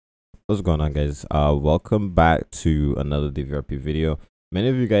What's going on, guys? Welcome back to another DVRP video. Many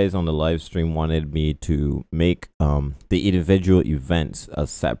of you guys on the live stream wanted me to make the individual events a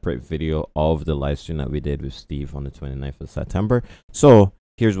separate video of the live stream that we did with Steve on the 29th of September. So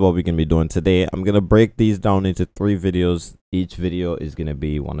here's what we're gonna be doing today. I'm gonna break these down into 3 videos. Each video is gonna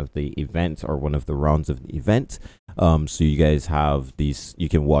be one of the events or one of the rounds of the event. So you guys have these, you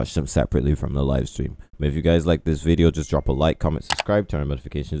can watch them separately from the live stream. But if you guys like this video, just drop a like, comment, subscribe, turn on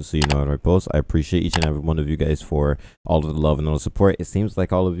notifications so you know when I post. I appreciate each and every one of you guys for all of the love and all the support. It seems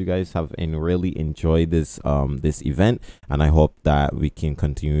like all of you guys have really enjoyed this this event, and I hope that we can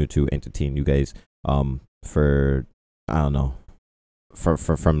continue to entertain you guys for, I don't know, for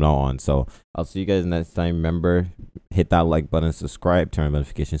from now on. So I'll see you guys next time. Remember, hit that like button, subscribe, turn on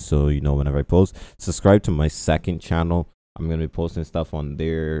notifications so you know whenever I post. Subscribe to my second channel. I'm gonna be posting stuff on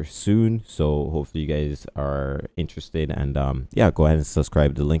there soon, so hopefully you guys are interested. And yeah, go ahead and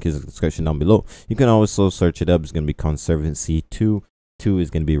subscribe. The link is in the description down below. You can also search it up. It's gonna be Conservancy 2 is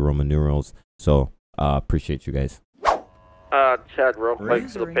gonna be Roman numerals. So appreciate you guys. Chad, real quick,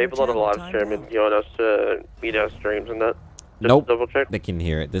 for the people that are live streaming, you want us to meet our streams and that? Just nope, double check. they can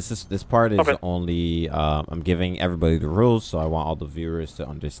hear it. This part is okay. Only I'm giving everybody the rules, so I want all the viewers to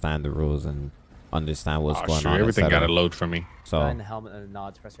understand the rules and understand what's going on. Everything got to load for me. So in the helmet and the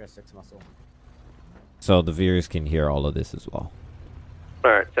nods, press your 6 muscle. So the viewers can hear all of this as well.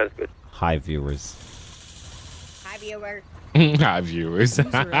 All right, sounds good. Hi, viewers. Hi, viewer. Hi, viewers.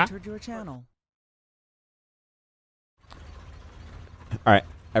 Entered your channel. All right,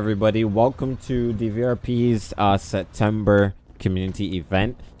 everybody, welcome to DVRP's September community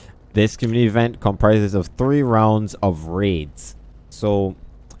event. This community event comprises of 3 rounds of raids. So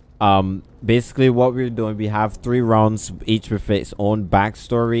basically what we're doing, we have 3 rounds, each with its own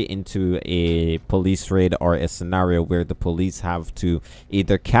backstory into a police raid or a scenario where the police have to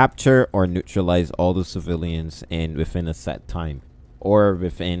either capture or neutralize all the civilians within a set time, or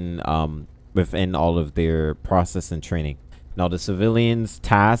within all of their process and training. Now the civilians'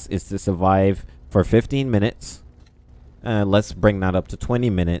 task is to survive for 15 minutes. Let's bring that up to 20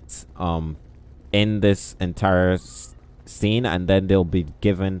 minutes in this entire scene, and then they'll be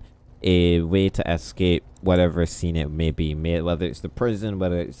given a way to escape whatever scene it may be, whether it's the prison,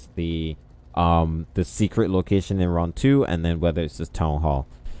 whether it's the secret location in round 2, and then whether it's the town hall.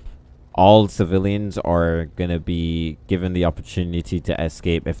 All civilians are gonna be given the opportunity to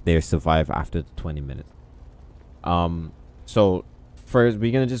escape if they survive after the 20 minutes. So first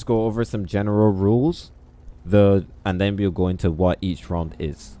we're gonna just go over some general rules, and then we'll go into what each round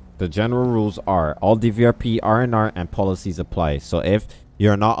is. The general rules are all DVRP, R&R, and policies apply. So if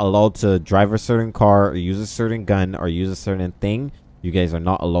you're not allowed to drive a certain car or use a certain gun or use a certain thing, you guys are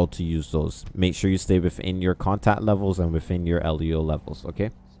not allowed to use those. Make sure you stay within your contact levels and within your LEO levels, okay?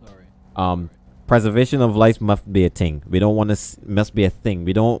 Sorry. Preservation of life must be a thing. We don't want to must be a thing.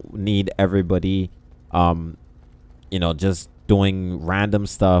 We don't need everybody you know, just doing random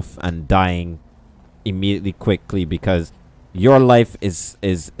stuff and dying immediately quickly, because your life is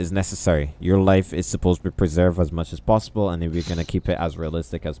necessary. Your life is supposed to be preserved as much as possible, and if we're gonna keep it as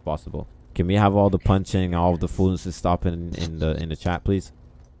realistic as possible. Can we have all the punching, all the fools to stop in the chat, please?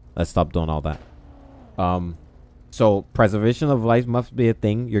 Let's stop doing all that. So preservation of life must be a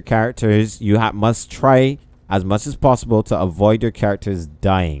thing. Your characters, must try as much as possible to avoid your characters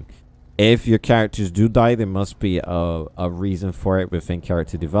dying. If your characters do die, there must be a reason for it within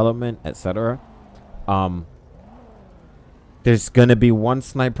character development, etc. There's gonna be 1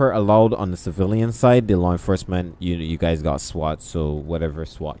 sniper allowed on the civilian side. The law enforcement, you guys got SWAT, so whatever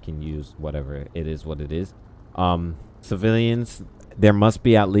SWAT can use, whatever it is, what it is. Civilians, there must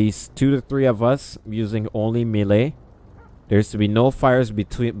be at least 2 to 3 of us using only melee. There's to be no fires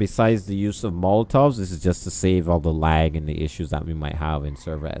besides the use of Molotovs. This is just to save all the lag and the issues that we might have in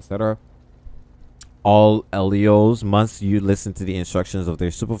server, etc. All LEOs must listen to the instructions of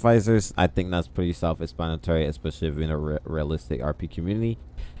their supervisors. I think that's pretty self-explanatory, especially in a realistic RP community.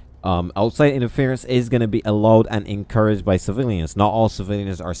 Outside interference is going to be allowed and encouraged by civilians. Not all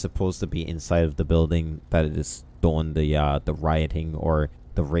civilians are supposed to be inside of the building that it is doing the rioting or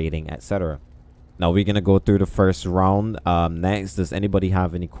the raiding, etc. Now we're going to go through the first round. Next, does anybody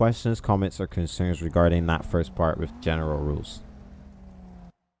have any questions, comments, or concerns regarding that first part with general rules?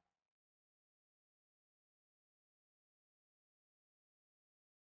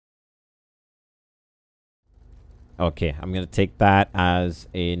 Okay, I'm going to take that as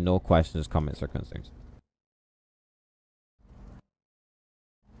a no questions, comments, or concerns.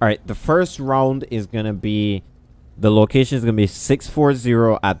 All right, the first round is going to be, the location is going to be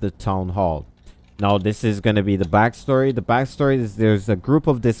 640 at the town hall. Now, this is going to be the backstory. The backstory is there's a group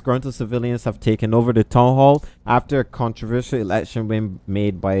of disgruntled civilians have taken over the town hall after a controversial election being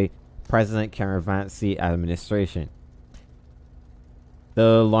made by President Conservancy administration.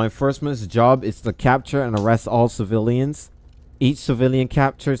 The law enforcement's job is to capture and arrest all civilians. Each civilian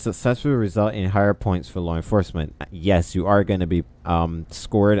captured successfully result in higher points for law enforcement. Yes, you are going to be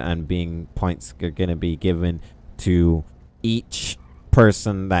scored, and points are going to be given to each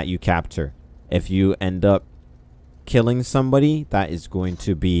person that you capture. If you end up killing somebody, that is going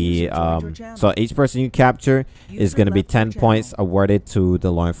to be so each person you capture is going to be 10 points awarded to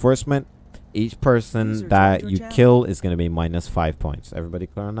the law enforcement. Each person that you kill is going to be minus 5 points. Everybody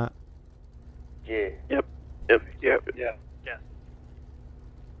clear on that? Yeah. Yep. Yeah.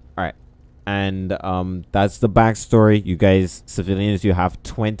 All right. And that's the backstory. You guys, civilians, you have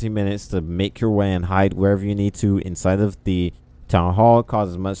 20 minutes to make your way and hide wherever you need to inside of the town hall. Cause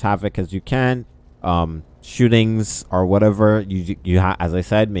as much havoc as you can. Shootings or whatever. You have, as I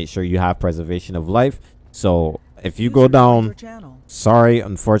said, make sure you have preservation of life. So if you go down, sorry,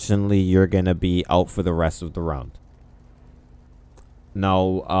 unfortunately, you're gonna be out for the rest of the round.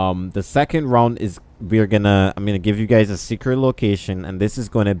 Now, the second round is I'm gonna give you guys a secret location, and this is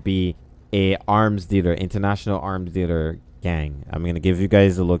gonna be a arms dealer, international arms dealer gang. I'm gonna give you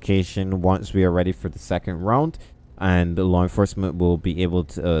guys a location once we are ready for the second round, and the law enforcement will be able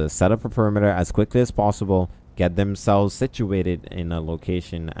to set up a perimeter as quickly as possible, get themselves situated in a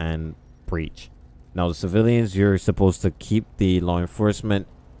location, and breach. Now, the civilians, you're supposed to keep the law enforcement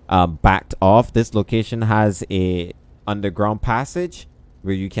backed off. This location has a underground passage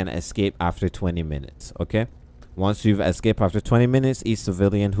where you can escape after 20 minutes. Okay, once you've escaped after 20 minutes, each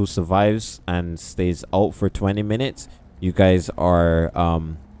civilian who survives and stays out for 20 minutes, you guys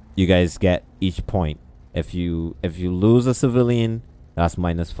get each point. If you lose a civilian, that's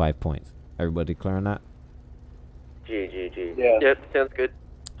minus 5 points. Everybody clear on that? G. Yeah. Yep, sounds good.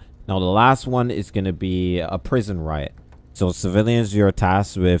 Now, the last one is going to be a prison riot. So, civilians, you're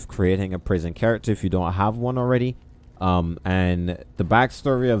tasked with creating a prison character if you don't have one already. And the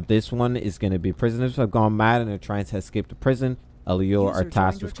backstory of this one is going to be prisoners have gone mad and are trying to escape the prison. LEO are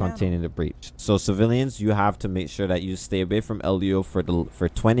tasked with containing the breach. So, civilians, you have to make sure that you stay away from LEO for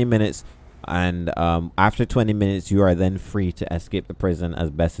 20 minutes. And after 20 minutes, you are then free to escape the prison as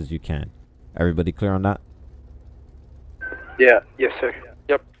best as you can. Everybody clear on that? Yeah. Yes, sir.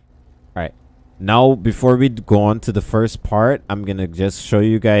 Yep. All right. Now, before we go on to the first part, I'm going to just show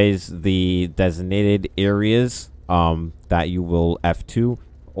you guys the designated areas that you will F2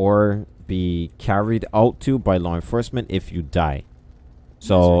 or be carried out to by law enforcement if you die.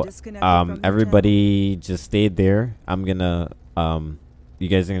 So, everybody just stay there. I'm going to... you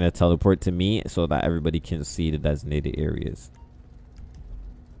guys are going to teleport to me so that everybody can see the designated areas.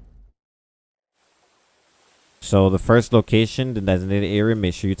 So the first location, the designated area,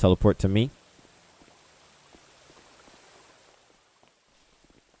 make sure you teleport to me.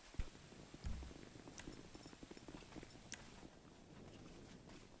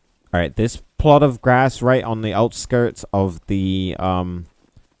 All right, this plot of grass right on the outskirts of the town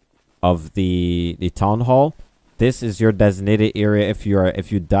hall. This is your designated area if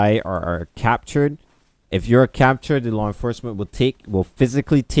you die or are captured. If you're captured, the law enforcement will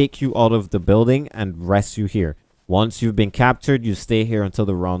physically take you out of the building and rest you here. Once you've been captured, you stay here until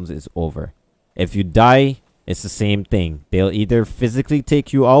the rounds is over. If you die, it's the same thing. They'll either physically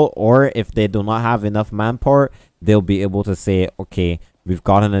take you out, or if they do not have enough manpower, they'll be able to say, okay, we've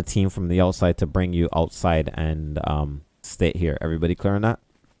gotten a team from the outside to bring you outside and stay here. Everybody clear on that?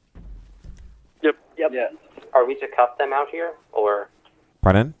 Yep. Yeah. Are we to cuff them out here, or?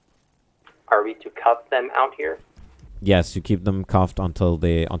 Pardon? Are we to cuff them out here? Yes, you keep them cuffed until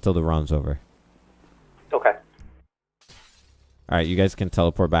the round's over. Okay. All right, you guys can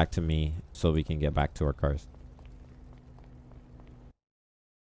teleport back to me so we can get back to our cars.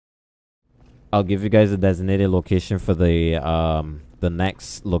 I'll give you guys a designated location for the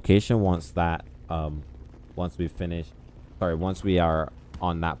next location once we are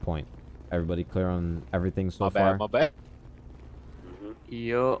on that point. Everybody clear on everything so far? My bad.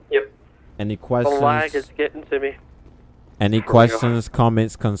 Yep. Any questions? The lag is getting to me. Any questions,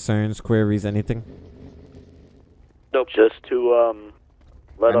 comments, concerns, queries, anything? Nope. Just to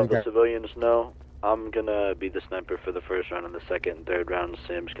let all the civilians know, I'm gonna be the sniper for the first round, and the second and third round,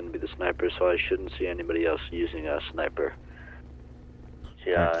 Sam's gonna be the sniper, so I shouldn't see anybody else using a sniper.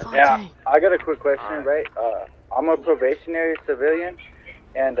 Yeah, I got a quick question, right? I'm a probationary civilian,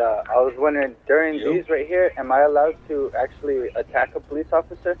 and I was wondering, during these right here, am I allowed to actually attack a police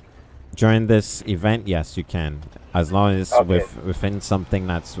officer? During this event, yes, you can, as long as Okay. within something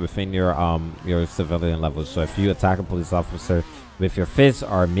that's within your civilian level. So if you attack a police officer with your fist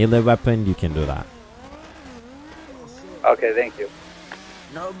or melee weapon, you can do that. Okay, thank you.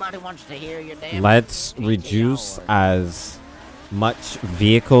 Nobody wants to hear your damn. Let's reduce as much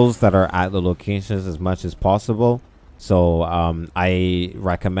vehicles that are at the locations as much as possible. So I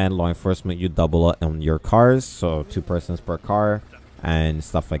recommend law enforcement you double up on your cars, so 2 persons per car and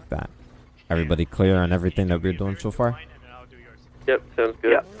stuff like that. Everybody clear on everything that we're doing so far? Yep, sounds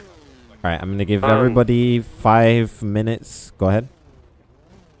good. Yep. All right, I'm gonna give everybody 5 minutes. Go ahead.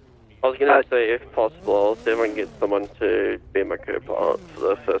 I was gonna say, if possible, I'll see if I can get someone to be my co-pilot for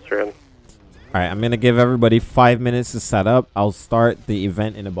the first round. All right, I'm gonna give everybody 5 minutes to set up. I'll start the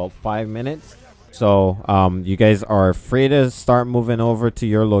event in about 5 minutes. So you guys are free to start moving over to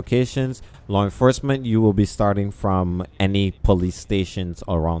your locations. Law enforcement, you will be starting from any police stations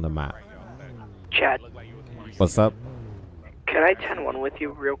around the map. Chad, What's up? can I 10-1 with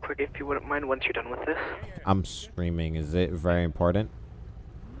you real quick if you wouldn't mind once you're done with this? I'm streaming. Is it very important?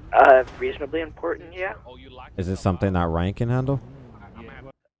 Reasonably important, yeah. Is it something that Ryan can handle?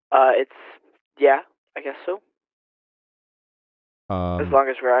 Yeah, I guess so. As Um, long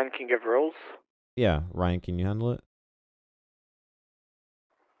as Ryan can give rules. yeah, Ryan, can you handle it?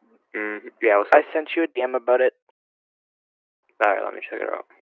 Yeah, what's I sent you a DM about it. Alright, let me check it out.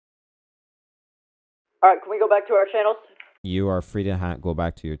 Alright, can we go back to our channels? You are free to go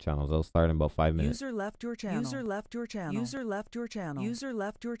back to your channels. I'll start in about 5 minutes. User left your channel. User left your channel. User left your channel. User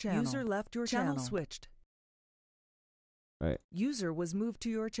left your channel. User left your channel. Channel switched. Right. User was moved to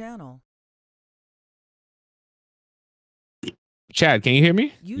your channel. Chad, can you hear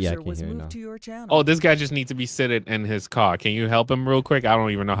me? User I can was hear you moved now. to your channel. Oh, this guy just needs to be seated in his car. Can you help him real quick? I don't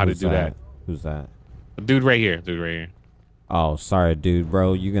even know how Who's to do that. Who's that? Dude right here. Dude right here. Oh, sorry, dude,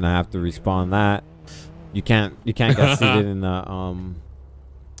 bro. You're gonna have to respawn that. You can't get seated in a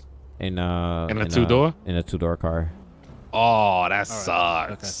in a two-door? in a 2-door car. Oh, that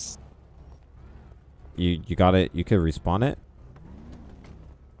sucks. You got it. You could respawn it.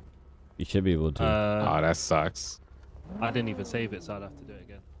 You should be able to. Oh, that sucks. I didn't even save it, so I'd have to do it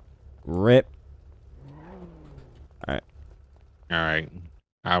again. Rip. All right. All right.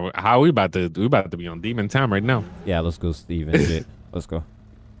 How are we about to? We about to be on demon time right now. Yeah, let's go, Steven. Shit. Let's go.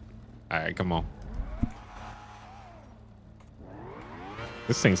 All right, come on.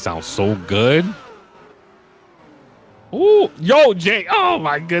 This thing sounds so good. Ooh, yo, Jay. Oh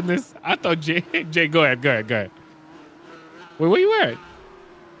my goodness. I thought Jay. Jay, go ahead. Wait, where you at?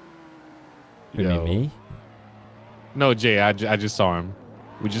 You mean me? No, Jay. I just saw him.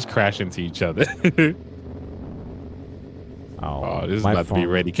 We just crashed into each other. Oh, this is about to be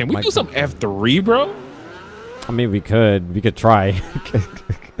ready. Can we do some F3, bro? I mean, we could try.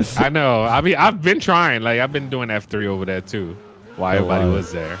 I know. I mean, I've been trying. Like, I've been doing F3 over there too. While everybody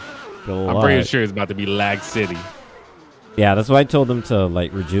was there. I'm pretty sure it's about to be lag city. Yeah, that's why I told them to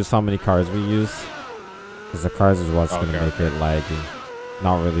like reduce how many cars we use, because the cars is what's gonna make it laggy,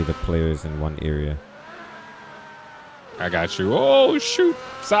 not really the players in one area. I got you. Oh shoot!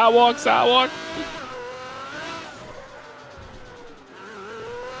 Sidewalk.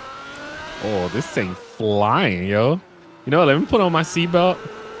 Oh, this thing flying, yo. You know, let me put on my seatbelt.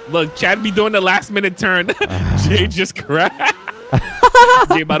 Look, Chad be doing the last minute turn. Jay just crashed.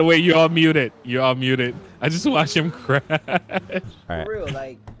 Jay, by the way, you're all muted. I just watched him crash. Right. For real,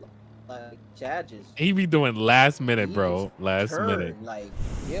 like Chad just. He be doing last minute, bro. Last minute. Like,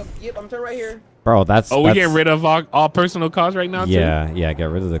 yep, I'm turning right here. Bro, that's. We getting rid of all personal cars right now, too? Yeah, get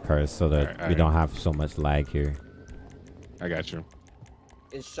rid of the cars so that we don't have so much lag here. I got you.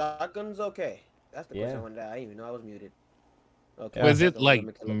 Is shotguns okay? That's the question I wanted to ask. I didn't even know I was muted. Okay. Was it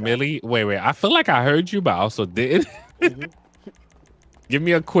like Millie? Wait. I feel like I heard you, but I also did. Give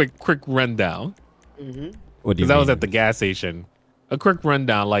me a quick rundown. What do you Because I was at the gas station. A quick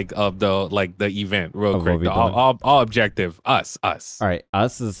rundown, like of the event, real quick. All objective. Us. All right,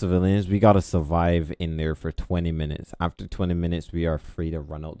 us as civilians, we gotta survive in there for 20 minutes. After 20 minutes, we are free to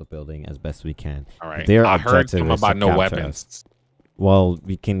run out the building as best we can. All right. Their I heard objective something is to about no capture weapons. us. Well,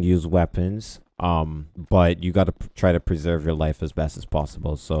 we can use weapons, but you gotta try to preserve your life as best as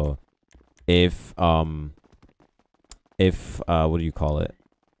possible. So, if what do you call it?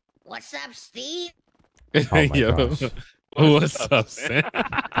 What's up, Steve? Oh my gosh. What's up, Sam?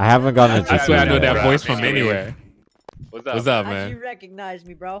 I haven't gotten into. I swear I know that voice from anywhere. What's up, How'd man? you recognize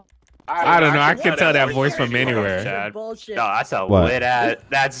me, bro? I don't know. I can tell that voice from anywhere. Bullshit. No, that's a What? lit ass.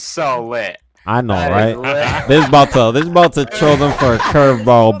 That's so lit. I know, That right? is lit. This about to throw them for a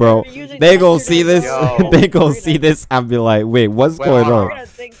curveball, bro. They gonna see this. Yo. They gonna see this and be like, "Wait, what's going hold on?"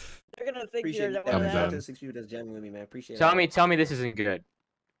 They're gonna think Appreciate you're it. that I'm Shout out to done. the 6 people that's jamming with me, man. Appreciate it. Tell me this isn't good.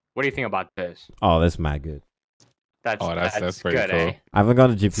 What do you think about this? Oh, that's mad good. That's pretty good, cool. eh? I haven't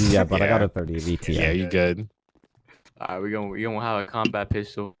got a GPU yet, but I got Yeah. a 30 VT. Yeah, you good. Alright, we gonna have a combat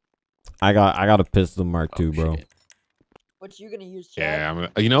pistol. I got a pistol Mark II, bro. Shit. What you gonna use, Chad?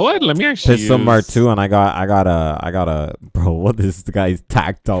 Yeah, you know what? Let me actually Pistol use... Mark II, and I got a bro. What is the guy's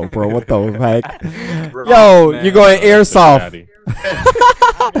tactile, bro? What the heck? Yo, you going airsoft?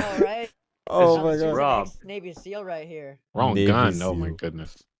 I know, right? Oh I'm my using god. Rob. Navy SEAL right here. Wrong Navy gun. Oh my SEAL.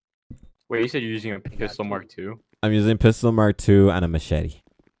 goodness. Wait, you said you're using a pistol Mark II? I'm using pistol Mark II and a machete.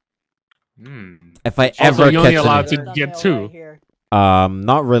 Hmm. If I Also, ever you're only catch allowed any, to get two.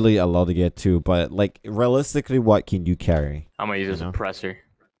 not really allowed to get two, but like realistically, what can you carry? I'm gonna use a You know? suppressor.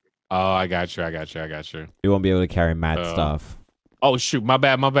 Oh, I got you. You won't be able to carry mad stuff. Oh shoot, my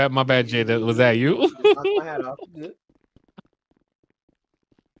bad, Jay. Was that you? Knock my hat off. Good.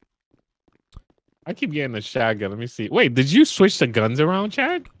 I keep getting the shotgun. Let me see. Wait, did you switch the guns around,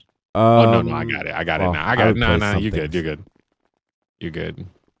 Chad? Oh no, I got it. I got it now. I got it. No, you're good. You're good.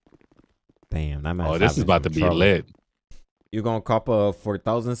 Damn, that man. Oh, this is about to be lit. You gonna cop a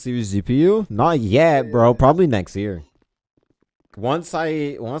 4000 series GPU? Not yet, bro. Probably next year. Once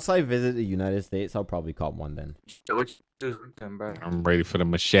I visit the United States, I'll probably cop one then. I'm ready for the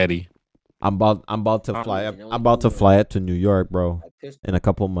machete. I'm about to fly up. I'm about to fly up to New York, bro, in a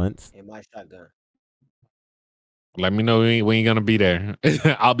couple months. And my shotgun. Let me know when you're gonna be there.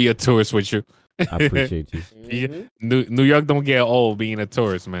 I'll be a tourist with you. I appreciate you. Yeah, New York don't get old being a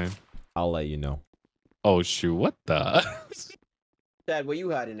tourist, man. I'll let you know. Oh shoot, what the? Chad, where you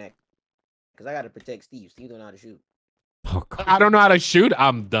hiding at? Because I gotta protect Steve. Steve don't know how to shoot. Oh, God. I don't know how to shoot.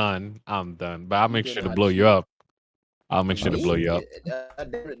 I'm done. But I'll make sure to blow you up. I'll make sure to blow you up.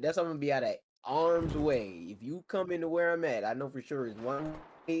 That's how I'm gonna be out of arm's way. If you come into where I'm at, I know for sure it's one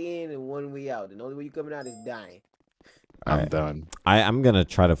way in and one way out. The only way you coming out is dying. I'm done. I'm gonna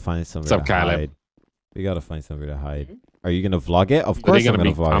try to find somewhere to hide. We gotta find somewhere to hide. Are you gonna vlog it? Of course I'm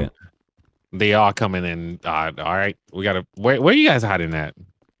gonna vlog it. They are coming in. All right, we gotta. Where are you guys hiding at?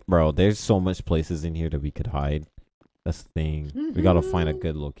 Bro, there's so much places in here that we could hide. That's the thing. We gotta find a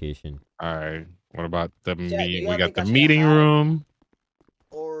good location. All right. What about the meet? y'all We got think I the should meeting hide? room.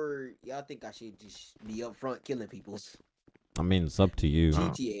 Or y'all think I should just be up front killing people? I mean, it's up to you.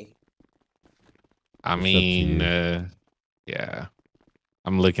 GTA. I mean, yeah.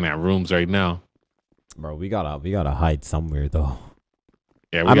 I'm looking at rooms right now. Bro, we gotta hide somewhere though.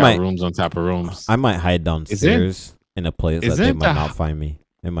 Yeah, we got rooms on top of rooms. I might hide downstairs in a place that they might not find me.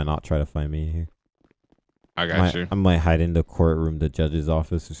 They might not try to find me here. I got you. I might hide in the courtroom, the judge's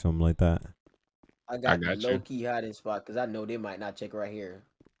office, or something like that. I got the low-key hiding spot because I know they might not check right here.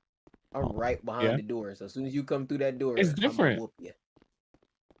 I'm right behind the door, so as soon as you come through that door, it's different. I'm gonna whoop you.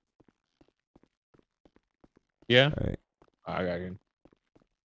 Yeah. All right. I got you.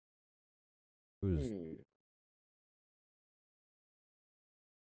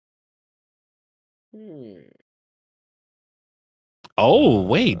 Oh,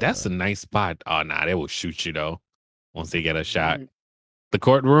 wait, that's a nice spot. Oh, nah, they will shoot you though once they get a shot. The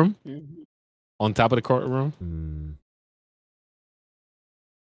courtroom? On top of the courtroom?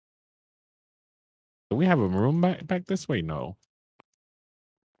 Do we have a room back this way? No.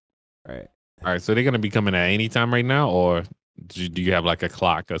 All right, so they're gonna be coming at any time right now, or do you have like a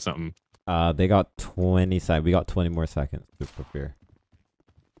clock or something? They got 20 seconds. We got 20 more seconds to prepare.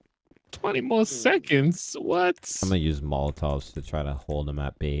 20 more seconds? What? I'm gonna use Molotovs to try to hold them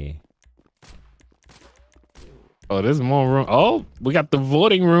at bay. Oh, there's more room. Oh, we got the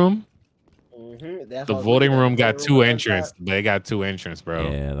voting room. The voting room got two entrances. They got two entrances, bro.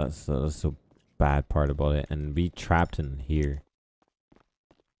 Yeah, that's the bad part about it. And we trapped in here.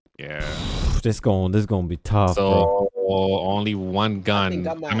 Yeah. This gonna be tough. So only one gun.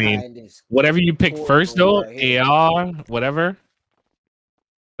 I mean, whatever you pick first though, AR, whatever.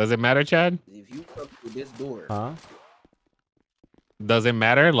 Does it matter, Chad? If you come through this door, does it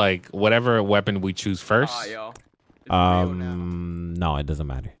matter? Like whatever weapon we choose first? No, it doesn't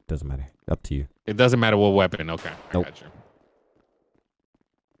matter. It doesn't matter. Up to you. It doesn't matter what weapon. Okay. Nope. I got you.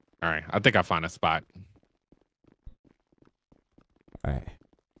 All right. I think I found a spot. All right.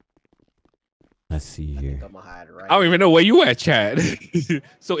 Let's see here. I don't even know where you at, Chad.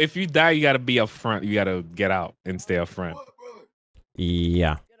 So if you die, you gotta be up front. You gotta get out and stay up front.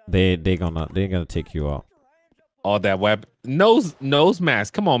 Yeah, they're gonna take you out. All that weapon nose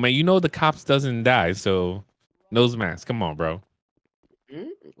mask. Come on, man. You know the cops doesn't die, so nose mask. Come on, bro.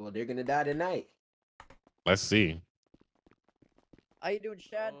 Well, they're gonna die tonight. Let's see. How you doing,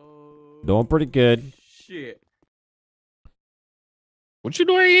 Chad? Doing pretty good. Shit. What you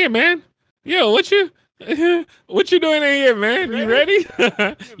doing here, man? Yo, what you doing in here, man? You ready?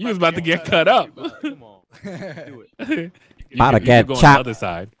 You was about to get cut up. Come on. Do it. About to get go on the chopped. other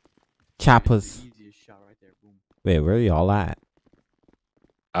side. Choppers. Wait, where y'all at?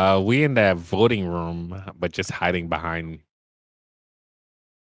 We in that voting room, but just hiding behind.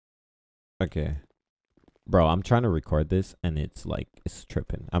 Okay. Bro, I'm trying to record this and it's like it's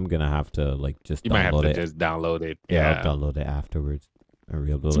tripping. I'm gonna have to like just You might have download to it. just download it. Yeah, I'll download it afterwards and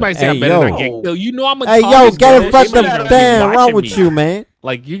re-upload Somebody it. say I'm better than Gay. Yo, you know I'm a Hey, yo, Thomas, get bro. it fucking They better damn be wrong watching with me. you, man.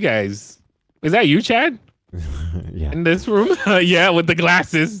 Like you guys. Is that you, Chad? Yeah. In this room? Yeah, with the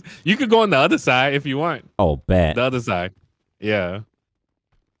glasses. You could go on the other side if you want. Oh, bet. The other side. Yeah.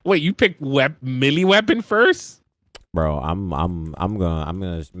 Wait, you picked melee weapon first? Bro, I'm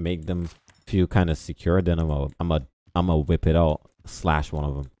gonna make them feel kind of secure. Then I'm gonna whip it out, slash one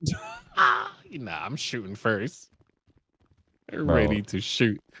of them. Nah, I'm shooting first. They're Bro. ready to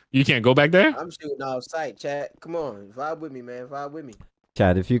shoot. You can't go back there? I'm shooting off sight, chat. Come on, vibe with me, man. Vibe with me.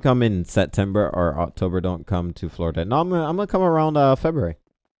 Chad, if you come in September or October, don't come to Florida. No, I'm gonna come around February.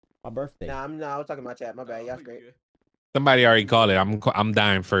 My birthday. Nah, I was talking about chat. My bad. Y'all straight. Somebody already called it. I'm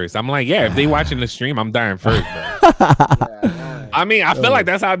dying first. I'm like, yeah, if they watching the stream, I'm dying first, bro. I mean, I feel like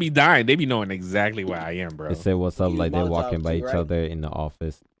that's how I be dying. They be knowing exactly where I am, bro. They say what's up You like they're Molotov walking by too, each right? other in the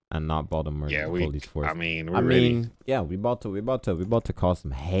office and not Baltimore Yeah, the we. police force. I mean, we're ready. Yeah, we about to cause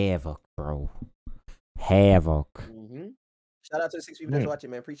some havoc, bro. Havoc. Shout out to the 6 people that's watching,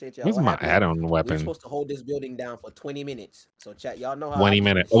 man. Appreciate y'all. Where's What my happened? add-on We're weapon? supposed to hold this building down for 20 minutes. So chat, y'all know how. 20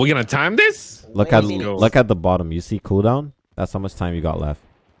 minutes. Are we gonna time this? Look at the bottom. You see cooldown? That's how much time you got left.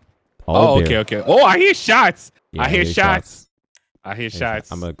 Oh, dear. okay. Oh, I hear shots. Yeah, I hear shots. I hear Hey,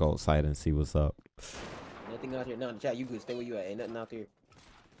 shots. I'm gonna go outside and see what's up. Nothing out here. No, chat, you good. Stay where you at. Ain't nothing out there.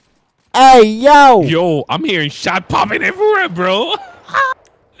 Hey, yo! Yo, I'm hearing shot popping everywhere, bro.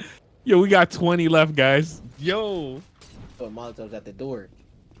 Yo, we got 20 left, guys. Yo. Oh, Molotov's at the door.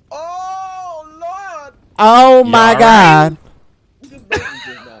 Oh, Lord! Oh my all God! Who just burnt me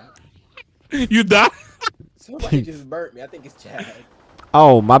just now? You died? Somebody just burnt me. I think it's Chad.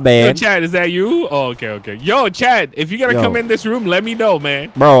 Oh, my Yo, bad. Chad, is that you? Oh, okay. Yo, Chad, if you gotta Yo. come in this room, let me know,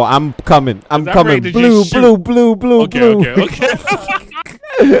 man. Bro, I'm coming. I'm I'm coming. ready to Blue, just blue, shoot. blue, blue, blue.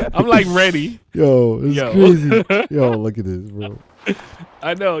 Okay. I'm like ready. Yo, it's Yo. crazy. Yo, look at this, bro.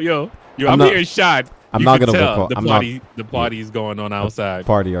 I know, yo, I'm I'm not- hearing shot. I'm You not can gonna whip tell out. the I'm party. not. The party's going on outside.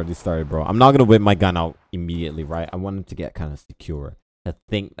 Party already started, bro. I'm not gonna whip my gun out immediately, right? I want him to get kind of secure. To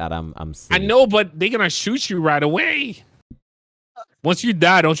think that I'm safe. I know, but they're gonna shoot you right away. Once you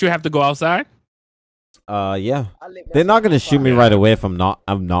die, don't you have to go outside? Yeah. They're not gonna shoot me right away if I'm not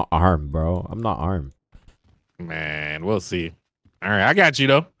armed, bro. I'm not armed. Man, we'll see. All right, I got you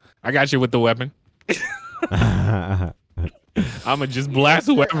though. I got you with the weapon. I'ma just blast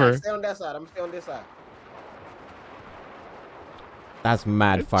whoever. Stay on that side. I'm gonna stay on this side. That's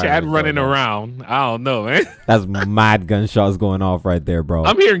mad fire. Chad right running there, bro. around. I don't know, man. That's mad gunshots going off right there, bro.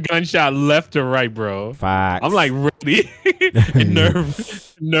 I'm hearing gunshot left to right, bro. Facts. I'm like ready and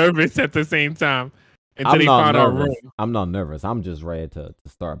nervous at the same time until I'm they not found our nervous. room. I'm not nervous. I'm just ready to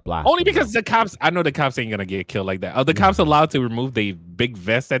start blasting. Only because the cops, I know the cops ain't gonna get killed like that. Are the cops allowed to remove the big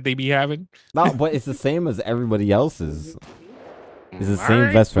vest that they be having? No, but it's the same as everybody else's. It's the All same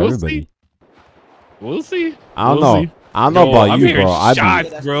right, vest for we'll everybody. see. We'll see. I don't We'll know. see. I don't know Yo, about I'm you, hearing bro. I'd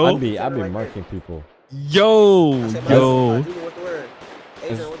shots, bro. I'd be marking people. Yo.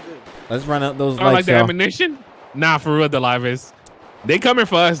 Let's run out those I like lights, the y'all. ammunition. Nah, for real, the live is. They coming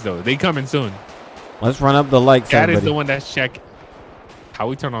for us though. They coming soon. Let's run up the lights, That is everybody. the one that's check. How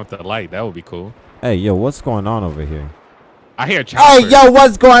we turn off the light? That would be cool. Hey, yo, what's going on over here? I hear choppers. Hey, yo,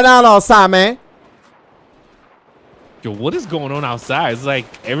 what's going on outside, man? Yo, what is going on outside? It's like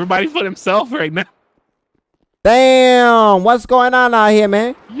everybody for themselves right now. Damn, what's going on out here,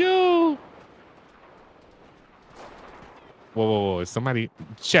 man? Yo. Whoa. Is somebody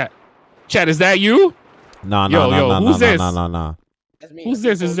chat? Chat, is that you? No, who's this? No. Who's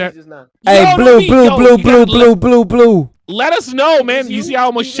this? Is that? Hey, Yo, blue, me. blue, Yo, blue, you blue, gotta blue, blue. Let us know, man. You see, I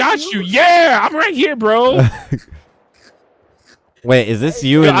almost shot you. Yeah, I'm right here, bro. Wait, is this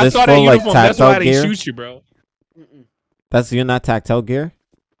you Yo, in I this saw that full like uniform. That's why tactile they gear? shoot you, bro. That's you in that tactile gear?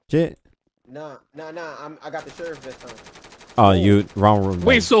 Shit. Nah. I got the sheriff vest on. Oh, you wrong room.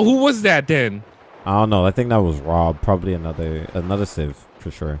 Wait, then. so who was that then? I don't know. I think that was Rob. Probably another Civ for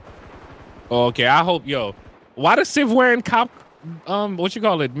sure. Oh, okay, I hope, why the Civ wearing cop, what you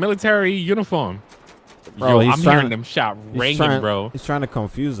call it, military uniform? Bro, Yo, he's I'm trying- hearing them shot ringing, bro. He's trying to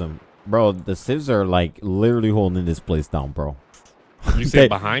confuse them, bro. The Civs are like literally holding this place down, bro. You said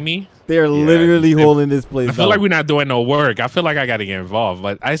behind me? They're literally holding this place. I feel like we're not doing no work. I feel like I got to get involved.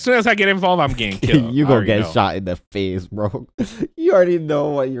 But as soon as I get involved, I'm getting killed. You gonna get shot in the face, bro. You already know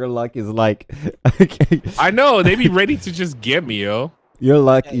what your luck is like. I know. They be ready to just get me, yo. Your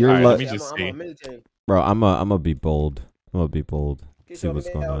luck. Your luck. Let me just see. Bro, I'm gonna be bold. I'm gonna be bold. See what's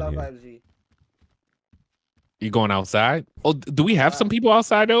going on here. You going outside? Oh, do we have some people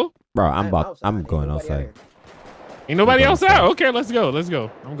outside though? Bro, I'm going outside. Ain't nobody outside? Okay, let's go. Let's go.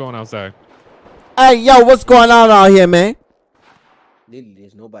 I'm going outside. Hey, yo, what's going on out here, man? Literally,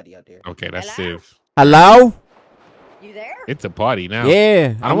 there's nobody out there. Okay, that's safe. Hello? You there? It's a party now.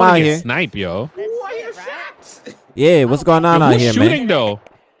 Yeah, I don't want to get sniped, yo. Yeah, what's going on out here, man? Who's shooting though?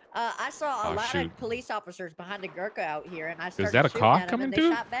 I saw a lot of police officers behind the Gurkha out here, and I started Is that a shooting car at them, coming and through?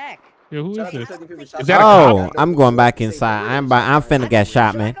 they shot back. Yo, who is this? Is that a cop? I'm going back inside. I'm finna get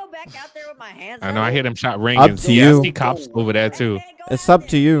shot, man. I know. I hear them shot ringing. Up to you. I see cops over there too. It's up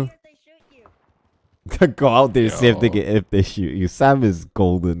to you. Go out there and see if they shoot you. Sam is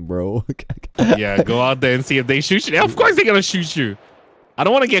golden, bro. Yeah, go out there and see if they shoot you. Of course they're gonna shoot you. I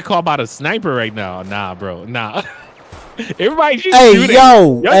don't want to get caught by a sniper right now. Nah, bro. Nah. Everybody just shooting.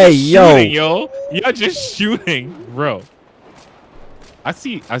 Yo. Y'all Hey, just yo. shooting, yo. Y'all just shooting, bro. I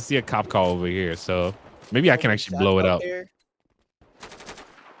see a cop car over here, so maybe I can actually blow it up.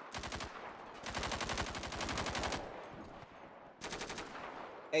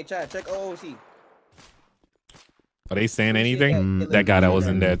 Hey, Chad, check OOC. Are they saying anything? That guy that was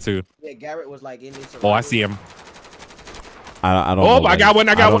in there too. Yeah, Garrett was like in this. Oh, I see him. I don't. Oh, I got one.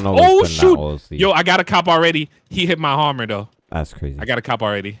 I got one. Oh shoot! See. Yo, I got a cop already. He hit my armor though. That's crazy. I got a cop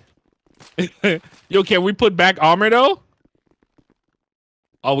already. Yo, can we put back armor though?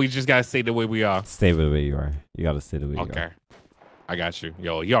 Oh, we just gotta stay the way we are. Stay the way you are. You gotta stay the way you are. Okay, I got you.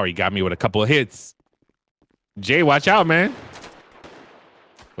 Yo, you already got me with a couple of hits. Jay, watch out, man.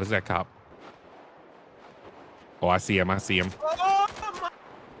 What's that cop? Oh, I see him. I see him. Oh,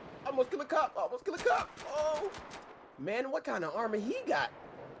 almost kill a cop. Almost kill a cop. Oh, man, what kind of armor he got?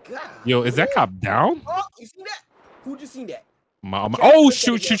 God. Yo, is that cop down? Oh, you seen that? Who just seen that? Oh,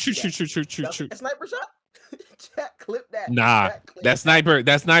 shoot. A sniper shot? Chat, clip that. Nah, that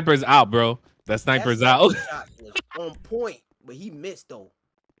sniper's out, bro. That sniper's out. Shot was on point, but he missed though.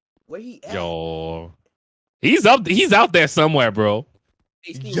 Where he at? Yo, he's out there somewhere, bro.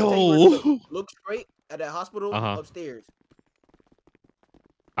 Hey, Steve, yo, look straight at that hospital upstairs.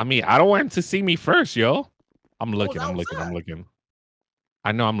 I mean, I don't want him to see me first, yo. I'm looking.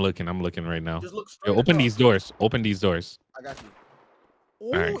 I know I'm looking right now. Just look yo, open these doors. Open these doors. I got you.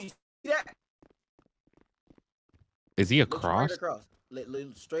 Ooh, right. You see that? Is he across?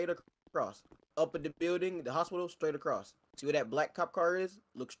 Straight across. Up in the building, the hospital, straight across. See where that black cop car is?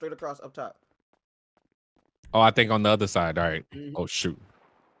 Look straight across up top. Oh, I think on the other side. All right. Oh, shoot.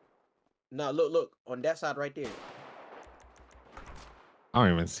 No, look. On that side right there. I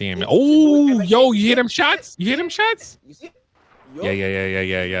don't even see him. Oh, yo, you hear them shots? You hear them shots? You see?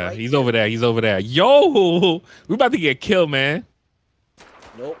 Yeah. Right He's over there. Yo, we about to get killed, man.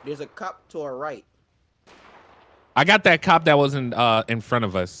 Nope, there's a cop to our right. I got that cop that was in front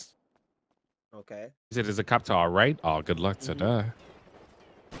of us. Okay. He said there's a cop to our right. Oh, good luck to that.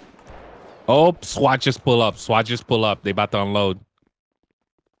 Oh, SWAT just pull up. They about to unload.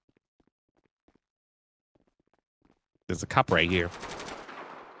 There's a cop right here.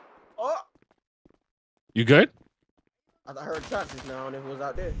 Oh. You good? I heard shots just now, and it was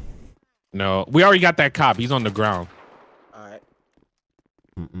out there. No, we already got that cop. He's on the ground. All right.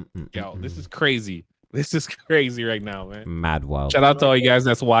 Yo, this is crazy. This is crazy right now, man. Mad wild. Shout out to all you guys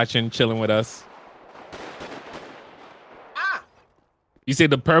that's watching, chilling with us. Ah! You say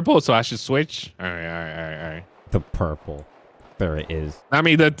the purple, so I should switch? All right. The purple. There it is. I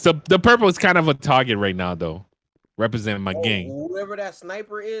mean, the purple is kind of a target right now, though. Representing my gang. Whoever that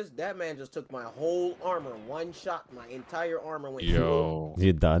sniper is, that man just took my whole armor. One shot, my entire armor went. Yo,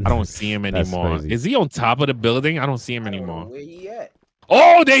 you done? I don't see him anymore. Is he on top of the building? I don't see him anymore. Where he at?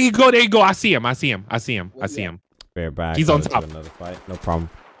 Oh, there you go. I see him. Fair back. He's on top. Another fight. No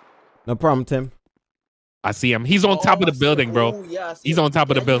problem, Tim. I see him. He's on top of the building, bro. Yeah, he's on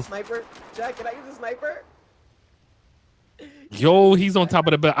top of the building. Sniper? Jack, can I use a sniper? Yo, he's on top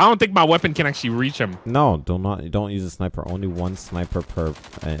of the building. I don't think my weapon can actually reach him. No, don't use a sniper. Only one sniper per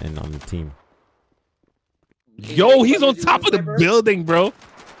and on the team. Yo, he's on top of the building, bro.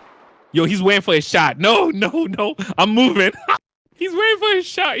 Yo, he's waiting for his shot. No. I'm moving. He's waiting for his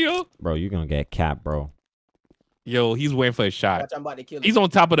shot, yo. Bro, you're gonna get capped, bro. Yo, he's waiting for his shot. Watch, I'm about to kill him. He's on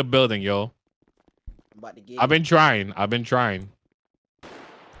top of the building, yo. I'm about to get I've been trying.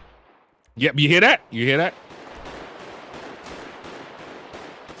 Yep, you hear that?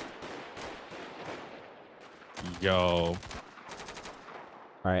 Yo.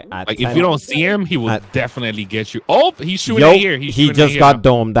 All right. Like if you don't see him, he will definitely get you. Oh, he's shooting at here. He just got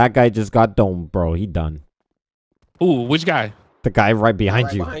domed. That guy just got domed, bro. He done. Ooh, which guy? The guy right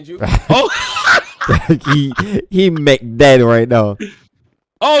behind you. Oh. he make dead right now.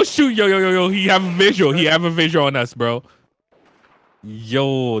 Oh shoot, yo. He have a visual. He have a visual on us, bro.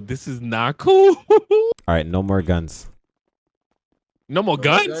 Yo, this is not cool. All right, no more guns. No more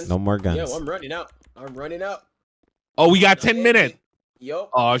guns? No more guns. Yo, I'm running out. Oh, we got 10 minutes. Yo.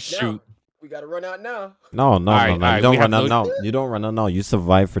 Oh shoot. Now, we gotta run out now. No. You don't run out now. no- You don't run out now. You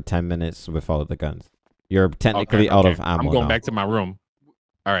survive for 10 minutes without the guns. You're technically out of ammo. I'm going now. back to my room.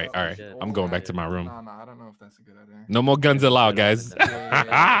 All right. I'm going back to my room. No, I don't know if that's a good idea. No more guns allowed, guys.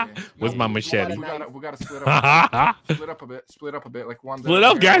 Where's my machete? We gotta split up. Split up a bit. Like one. Split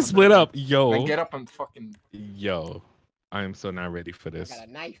up, guys. Split up. Yo. Like get up and fucking. Yo. I am so not ready for this. I got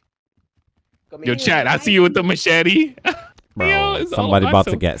a knife. Yo, chat. I see you with the machete. Bro, Yo, somebody about to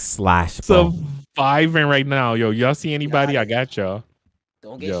awesome. get slashed, bro. Surviving right now. Yo, y'all see anybody? I got y'all.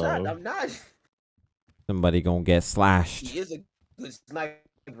 Don't get shot. I'm not. Somebody gonna get slashed. He is a good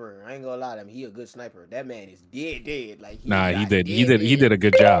sniper. I ain't gonna lie to him. He a good sniper. That man is dead. Like He did a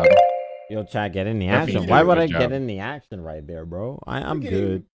good job. Yo, chat, get in the Definitely action. did Why a would good I job. get in the action right there, bro? I'm Look at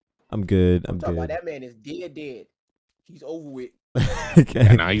good. him. I'm good. I'm talking about that man is dead. He's over with.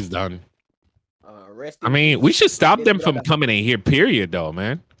 Yeah, nah, he's done. I mean, we should stop them from coming in here, period, though,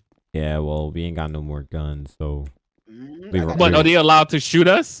 man. Yeah, well, we ain't got no more guns, so. But are they allowed to shoot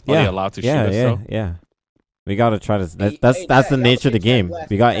us? Are they allowed to shoot us? So? Yeah. We gotta try to. That's the nature of the game.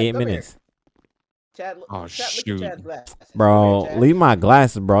 We got 8 minutes. Oh shoot, bro! Leave my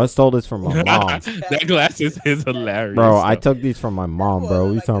glasses, bro. I stole this from my mom. That glasses is hilarious, bro. I took these from my mom, bro.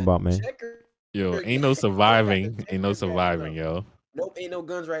 What you talking about, man? Yo, ain't no surviving. Ain't no surviving, yo. Nope, ain't no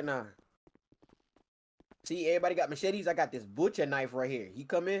guns right now. See, everybody got machetes. I got this butcher knife right here. He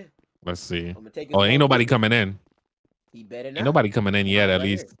come in. Let's see. Take his Oh, ain't phone nobody with coming in. He better not. Ain't nobody coming in yet. At right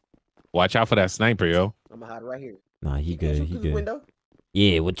least here. watch out for that sniper, yo. I'm gonna hide right here. Nah, he good. Shoot He through the good. window.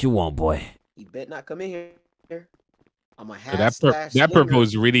 Yeah, what you want, boy? He better not come in here. I'm gonna So have that purple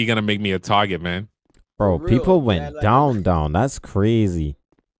is really gonna make me a target, man. Bro, For real, people man, went like- down. That's crazy.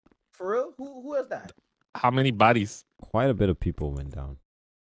 For real? Who else died? How many bodies? Quite a bit of people went down.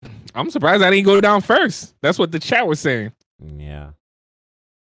 I'm surprised I didn't go down first. That's what the chat was saying. Yeah.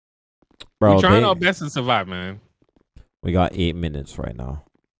 Bro, We're trying our best to survive, man. we got 8 minutes right now.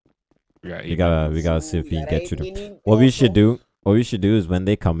 We gotta see if we can get to them. What we should do is when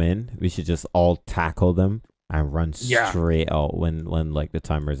they come in, we should just all tackle them and run straight out when like the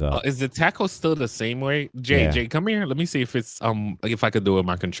timer's up. Is the tackle still the same way? Jay, Yeah. Jay, come here. Let me see if it's if I could do it with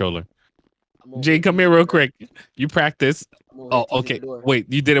my controller. Jay, come here real quick. You practice. Oh, okay.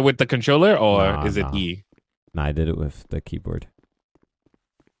 Wait, you did it with the controller or Nah, is it nah. E? Nah, I did it with the keyboard.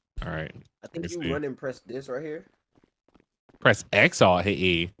 All right. I think Let's you see. run and press this right here. Press X or hit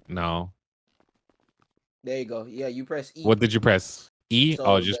E? No. There you go. Yeah, you press E. What did you press? E So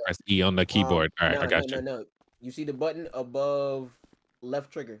or just the- press E on the keyboard? All right, I got you. No. You see the button above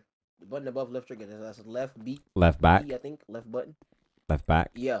left trigger. The button above left trigger. That's left B. Left back. B, I think left button. Left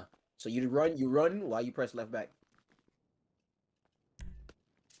back. Yeah. So you run while you press left back.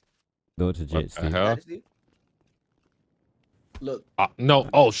 Do it to What Jit, the Steve. hell? Look. No.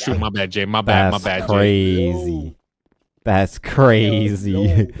 Oh shoot, my bad, Jay. My bad, That's Jay. crazy. That's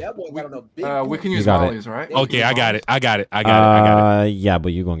crazy. That boy got on a big We can You use got it. volleys, right? Okay, I got it. Yeah,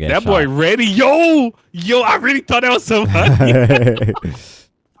 but you gonna get That shot. boy ready. Yo, I really thought that was somebody.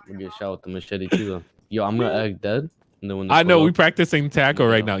 I'm get shot with the machete too. Though. Yo, I'm gonna act dead. And then when they I know pull we up- practicing tackle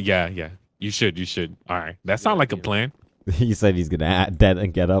right now. Yeah. You should. All right. That sounds like a plan. He said he's gonna add dead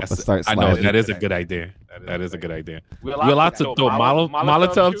and get up and start I sliding. know that is a good idea. That is a good idea. We You allowed to throw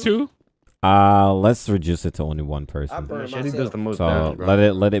Molotov too? Let's reduce it to only one person. Machete does the most So damage,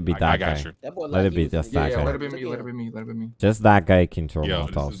 bro. let it be that I got guy. you. That boy Let it be lucky just was- that Yeah, guy. let it be me. Just that guy can throw Yo,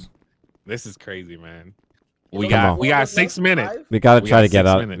 Molotovs. This is crazy, man. You We know, got left, 6 minutes. We gotta We try got to get 6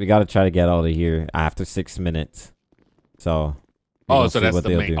 out. minutes. We gotta try to get out of here after 6 minutes. So. we Oh, gonna so see that's what the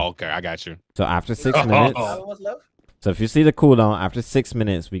they'll main. do. Okay, I got you. So after 6 Oh. minutes. What's left? So if you see the cooldown after 6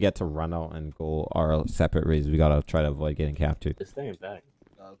 minutes, we get to run out and go our separate ways. We gotta try to avoid getting captured. Just staying back.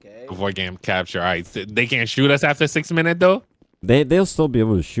 Okay. Avoid game capture. All right. So they can't shoot us after 6 minutes though. They'll still be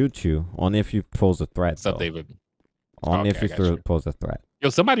able to shoot you only if you pose a threat. So though. David. Only Okay, if I you got you. pose a threat. Yo,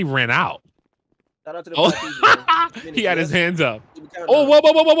 somebody ran out. Shout out to the Oh, Black people, man. he had his hands up. Keep it counting Oh,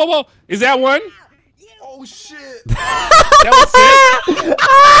 down. whoa. Is that one? Oh Oh shit! That was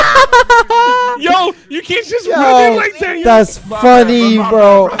it. Yo, you can't just run in like that. That's funny,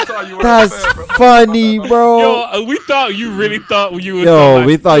 bro. That's funny, bro. Yo, we thought you really thought you was. Yo,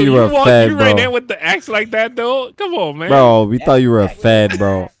 we thought you were a fed, You ran bro. in with the axe like that, though. Come on, man. Bro, we thought you were a fed,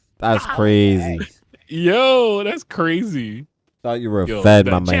 bro. That's crazy. Yo, that's crazy. Thought you were a fed,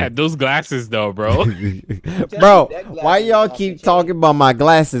 my man. Chad, those glasses, though, bro. Bro, why y'all keep talking about my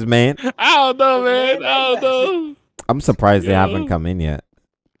glasses, man? I don't know, man. I don't know. I'm surprised they haven't come in yet.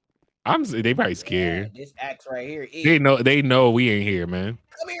 They probably scared. This axe right here. They know we ain't here, man.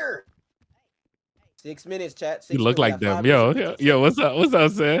 Come here. 6 minutes, chat. 6 You look minutes, like them. got 5 minutes. Yo, what's up? What's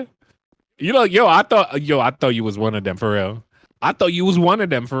up, Sam? You know, I thought you was one of them for real. I thought you was one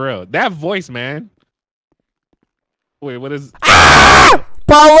of them for real. That voice, man. Wait, what is? Ah!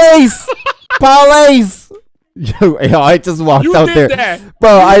 Police! Police! Yo, I just walked out there,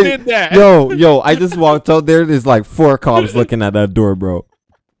 bro. I just walked out there. There's like 4 cops looking at that door, bro.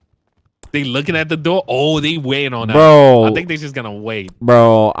 They looking at the door. Oh, they waiting on that. Bro, I think they're just gonna wait.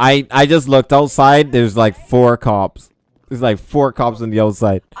 Bro, I just looked outside. There's like 4 cops. There's like 4 cops on the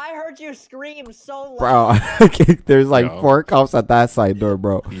outside. I heard you scream so loud. Bro, there's like 4 cops at that side door,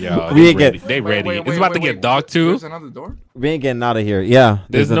 bro. Yo, we ain't getting. They ready. It's about to get dark too. There's another door. We ain't getting out of here. Yeah,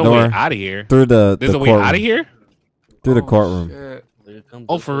 there's a no door way out of here. Through the. There's a way courtroom. out of here. Through the courtroom. Shit.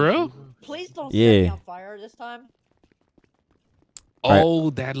 Oh, for real? Please don't set me on fire this time. Oh,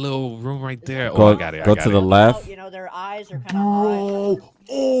 that little room right there. Go, oh, I got it. Go to the left. You know, their eyes are kind of high.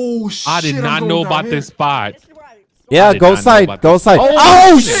 Oh shit! I did not know about this spot. Yeah, go side. Go side.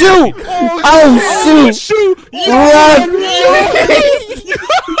 Oh, shoot! Oh, shoot! Run!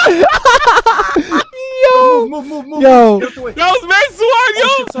 Yo! That was Max One, yo!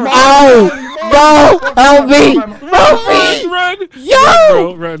 Ow! No! Help me! Help me! Run!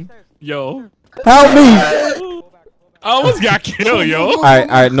 Yo! Run! Yo! Help me! I almost got killed, yo. All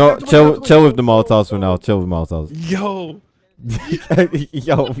right, no, chill with the Molotovs for now. Chill with Molotovs.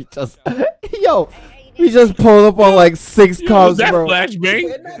 Yo, we just pulled up on like 6 cops, that bro.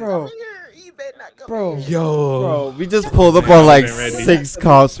 flashbang, Bro, we just pulled up on like 6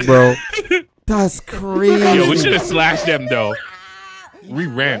 cops, bro. That's crazy. Yo, we should have slashed them though. We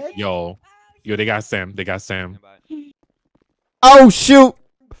ran, yo. They got Sam. They got Sam. Oh shoot!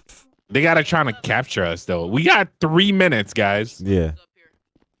 They gotta try to capture us though. We got 3 minutes, guys. Yeah.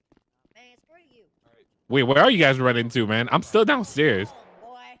 Wait, where are you guys running to, man? I'm still downstairs.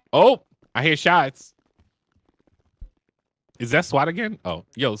 Oh, I hear shots. Is that SWAT again? Oh,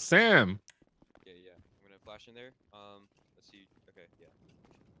 yo, Sam. Yeah. I'm gonna flash in there. Let's see. Okay,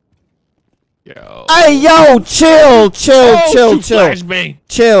 yeah. Yo. Hey, yo, chill. Flashbang.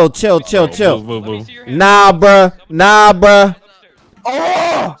 Chill. Boo. Nah, bruh.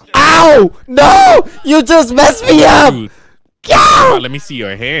 Oh! Ow! No! You just messed me up! Yo! Let me see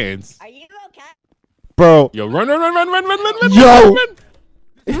your hands. Are you okay? Bro. Yo, run. Yo!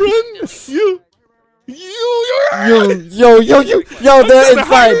 Yo, they're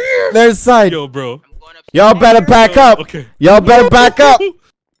inside. They're inside. Yo, bro. Y'all better back up. Okay. Y'all better back up. Blow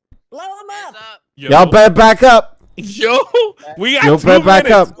him up. Y'all better back up. Yo, we got Yo, 2 better back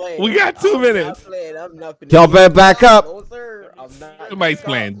minutes. up. We got 2 minutes. Y'all better back up. Somebody's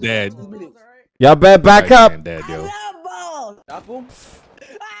playing dead. Y'all better back up. Dead, yo. Stop him.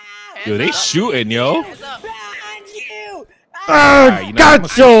 Yo, they shooting, yo.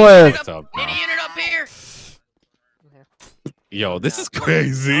 Got your ass. Yo, this is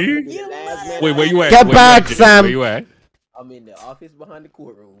crazy. Wait, where you at? Get back, Sam. Where you at? I'm in the office behind the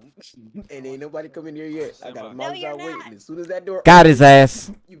courtroom, and ain't nobody coming here yet. I got a Mozart waiting. As soon as that door Got his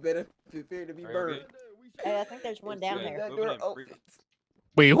ass. you better prepare to be burned. Hey, I think there's one down there. That door opens.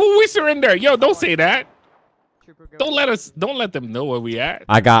 Wait, who whispering there? Yo, don't say that. Don't let them know where we at.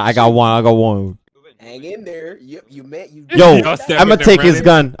 I got one. Hang in there. You met you. Yo, I'm gonna take his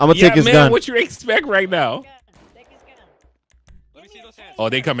gun. Take his gun. What you expect right now? Oh,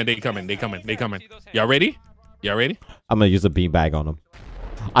 they coming. Y'all ready? I'm gonna use a beanbag on him.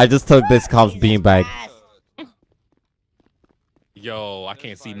 I just took this cop's beanbag. Yo, I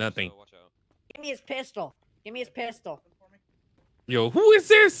can't see nothing. Give me his pistol. Yo, who is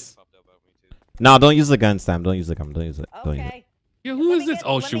this? No, don't use the gun, Sam. Don't use the gun. Don't use it. Okay. Yo, who is this?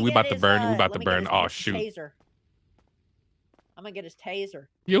 Oh shoot, we about to burn. Oh shoot. Taser. I'm gonna get his taser.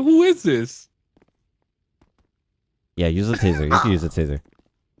 Yo, who is this? Yeah, use a taser. You can use a taser.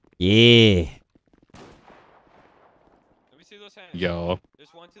 Yeah. Let me see those hands. Yo.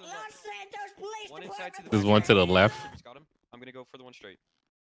 There's one to the left. One inside to the There's one to the left. Got him. I'm gonna go for the one straight.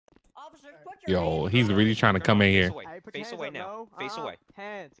 Yo, he's really trying to come in here. Face away now. Face away.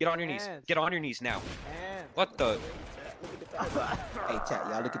 Get on your knees. Get on your knees now. What the? Hey, chat,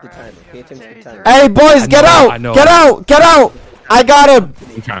 y'all look at the timer. Pay attention to the timer. Hey, boys, get out! Get out! Get out! I got him!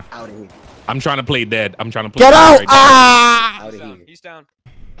 I'm trying to play dead. I'm trying to play Get dead out! right now. Ah! Out of here. He's down.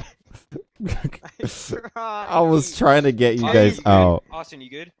 I was trying to get you guys out. Austin, you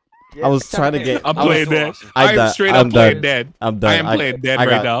good? I was trying to get. I'm playing dead. I am straight up playing dead. I'm done. I am playing dead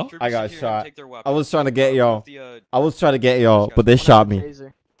right now. I got shot. I was trying to get y'all. I was trying to get y'all, but they shot me.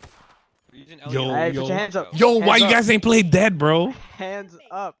 Yo, Hey, put your hands up. yo, why Hands you guys up. ain't played dead, bro? Hands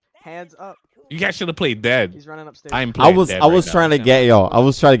up. Hands up. You guys should have played dead. He's running upstairs. I am playing dead I was right trying now. to get y'all. I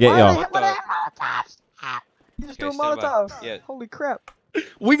was trying to get y'all. He just threw a Molotov. Yeah. Holy crap.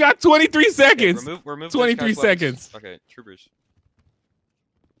 We got 23 seconds. Remove 23 this guy's weapons. seconds. Okay, troopers.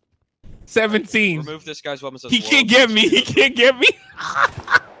 17. Remove this guy's weapons. As He well. can't get me. He can't get me.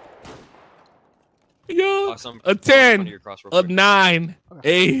 Yo, a 10, a 9,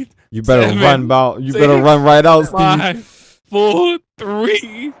 8. You better 7, run, Bow. You 6, better run right out, Steve. 5, 4,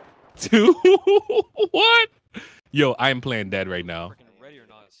 3, 2, 1. Yo, I am playing dead right now. Ready or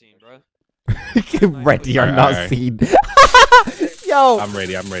not seen, bro. Ready or not Alright. seen. Yo, I'm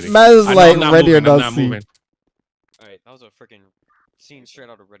ready. I'm ready. Man's I know like I'm not ready or moving, I'm not seen. moving. Alright, that was a freaking scene straight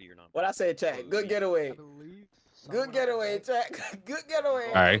out of Ready or Not. What I said, chat. Good getaway. Good getaway, chat. Good getaway.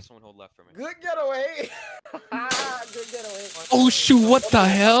 All right. Someone hold left for me. Good getaway. Good getaway. Oh shoot! What the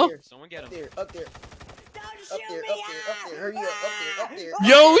hell? Someone get him. Up there. Up there. Hurry up. Up there.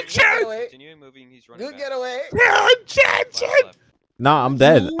 Yo, Good chat. getaway. Continue moving. He's running. Good getaway. Yo, chat. Nah, I'm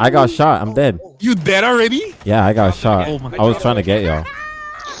dead. I got shot. I'm dead. You dead already? Yeah, I got shot. Oh my I was trying to get y'all.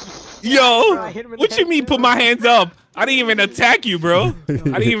 Yo, what you mean? Put my hands up? I didn't even attack you, bro. I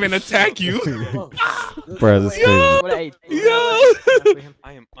didn't even attack you. Bro, this is crazy. Yo,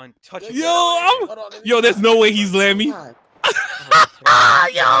 I am untouchable. yo, there's no way he's letting me. Good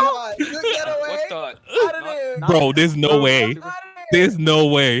getaway. What the? Out of there. Bro, there's no way. There's no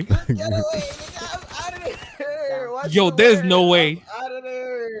way. Yo, there's no way. Out of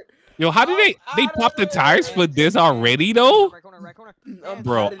there. Yo, how did they pop the tires for this already though?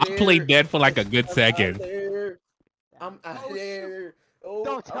 Bro, I played dead for like a good second. I'm out of there. Oh,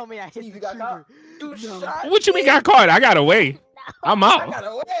 Don't tell me I hit you the got caught. trooper. You shot What you mean me. got caught? I got away. I'm I out. got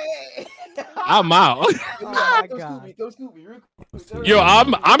away. I'm out. Come scoop me. Yo,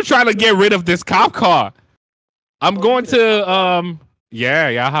 I'm trying to get rid of this cop car. I'm going to yeah,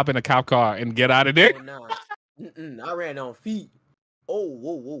 y'all hop in a cop car and get out of there. Oh, nah. I ran on feet. Oh,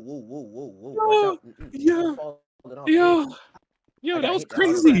 whoa. Yo, that was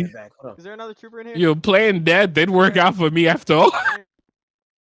crazy. Is there another trooper in here? Yo, playing dead didn't work out for me after all.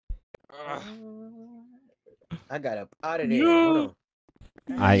 I got up out of there. Hold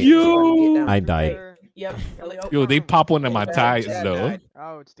on. I died. Yep. Yo, they pop one of my tires though.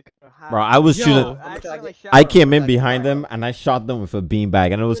 Oh, it's the Bro, I was shooting. Accidentally shot I him. came in behind them and I shot them with a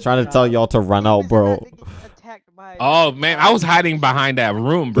beanbag and I was trying to tell y'all to run out, bro. Oh man, I was hiding behind that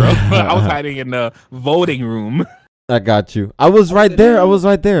room, bro. I was hiding in the voting room. I got you. I was right there. I was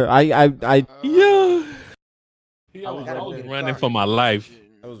right there. Yeah. I was running for my life.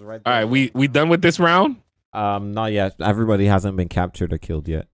 I was right All there. right, we done with this round? Not yet. Everybody hasn't been captured or killed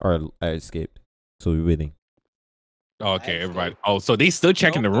yet, or escaped. So we're waiting. Okay, everybody. Oh, so they still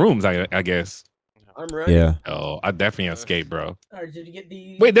checking the rooms, I guess. I'm running. Yeah. Oh, I definitely escaped, bro. Alright, did you get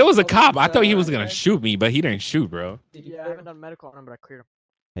the? Wait, there was a cop. I thought he was gonna shoot me, but he didn't shoot, bro. Yeah, I haven't done medical on him, but I cleared him.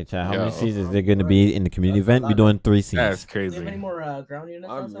 Hey, Chad, how Yo. many scenes is there going to be in the community event? We're doing 3 scenes. That's Do you have any crazy. more ground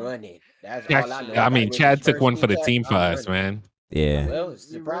units? I'm running. That's Yeah, all I know. I mean, gotta Chad win took this one first for the Chad. team for I'm us, running. man. Yeah. Well,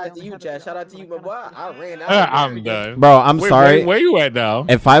 surprise to you, Chad. Shout out to you, my boy. I ran out. I'm done. Bro, I'm Wait, sorry. Where you at now?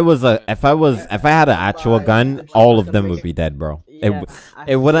 If I had an actual gun, all of them would be dead, bro.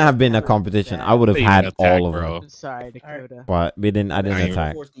 It wouldn't have been a competition. I would have They had didn't attack, all of bro. them. Sorry, Dakota. But we didn't. I didn't I ain't-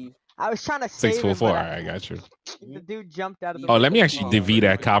 attack. I was trying to save him, 644. but All right, I got you. the dude jumped out of the. Oh, let me actually DV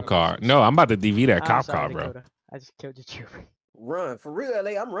that cop car. No, I'm about to DV that I'm cop sorry, car, bro. Dakota. I just killed your trooper. Run for real,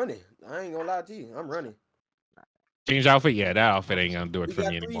 LA. I'm running. I ain't gonna lie to you. I'm running. Change outfit? Yeah, that outfit ain't gonna do it We for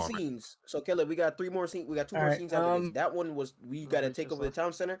got me 3 anymore, man. scenes. So Keller, we got 3 more scenes. We got 2 more Alright, scenes after this. That one was we gotta take over the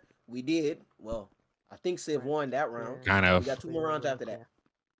town center. We did. Well, I think Civ won that round. Kind of. We got 2 more rounds after that.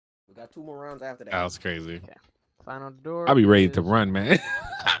 That was crazy. Final door. I'll be ready to run, man.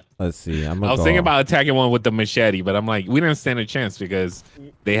 Let's see. I was thinking about attacking one with the machete, but I'm like, we didn't stand a chance because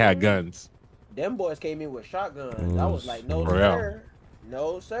they had guns. Them boys came in with shotguns. I was like, no For real. sir.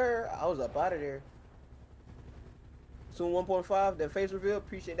 No sir. I was up out of there. Soon 1.5, that face reveal.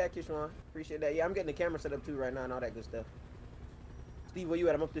 Appreciate that, Kishwan. Appreciate that. Yeah, I'm getting the camera set up too right now and all that good stuff. Steve, where you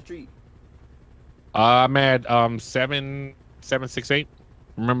at? I'm up the street. I'm at 7768.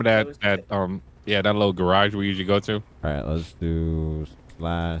 Remember that yeah, that little garage we usually go to. All right, let's do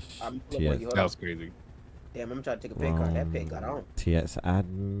slash TS. That was crazy. Damn, I'm trying to take a pay card. That pay got on. TS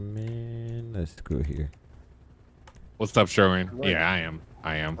admin. Let's go here. What's up, Sherwin? I'm ready. Yeah, I am.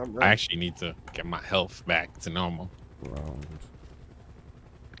 I'm I ready. actually need to get my health back to normal.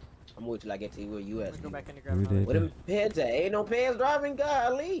 I'm waiting till I get to where you at. Go back in the Who grab. did Where them peds at? Ain't no peds driving.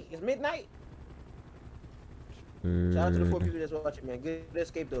 Golly, it's midnight. Shout out to the 4 people that's watching, man. Good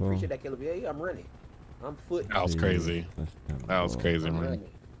escape though. Appreciate that, Killer. Yeah, I'm running. I'm foot. That was crazy. That was crazy, I'm man. running.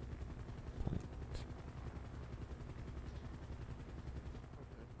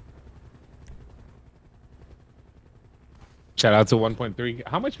 Shout out to 1.3.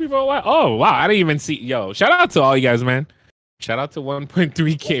 How much people watch? Oh, wow. I didn't even see. Yo, shout out to all you guys, man. Shout out to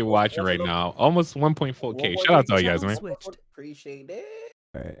 1.3K watching right now. Almost 1.4K. Shout out to all you guys, man. Appreciate that.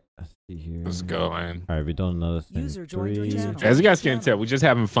 All right, let's see here. Let's go, man. All right, we done another thing. User joined your 3. channel. As you guys can tell, we're just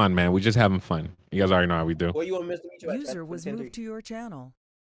having fun, man. We're just having fun. You guys already know how we do. Where you want Mr. Meet you at? User was moved to your channel.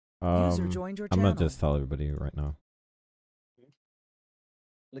 User User joined your I'm channel. gonna just tell everybody right now.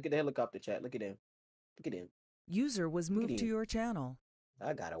 Look at the helicopter chat. Look at them. Look at them. User was moved to your channel.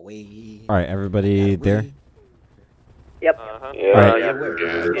 I got away. All right, everybody there. Yep. All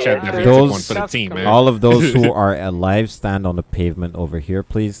right. Chat definitely took one for the team, man. All of those who are alive, stand on the pavement over here,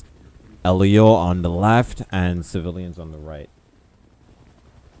 please. Elio on the left and civilians on the right.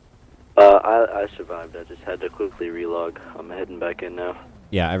 I survived. I just had to quickly relog. I'm heading back in now.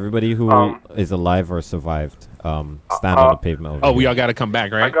 Yeah, everybody who is alive or survived, stand on the pavement over Oh, here. we all got to come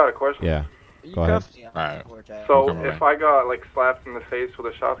back, right? I got a question. Yeah. Go ahead. All right. So Come if back. I got like slapped in the face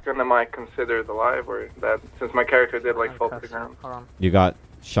with a shotgun, am I considered alive, or that since my character did like fall to the ground? You got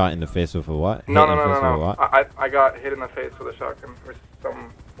shot in the face with a what? No, Hit no, in the no, face no, with a no. what? I got hit in the face with a shotgun or some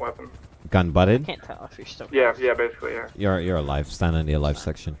weapon. Gun butted? Can't tell if you're still. Yeah, basically, yeah. You're alive. Stand in the alive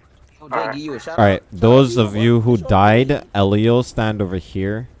section. Jay, give you a shout All right, out. those of you who died, Elio, stand over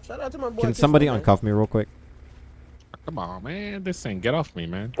here. Shout out to my boy Can somebody uncuff me real quick? Come on, man. This thing, get off me,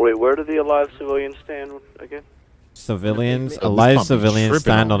 man. Wait, where do the alive civilians stand again? Civilians, This alive pump is civilians tripping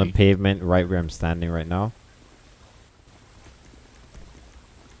stand on on me. the pavement right where I'm standing right now.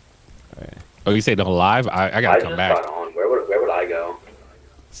 Oh, you say the live? I gotta come back. On. Where would I go?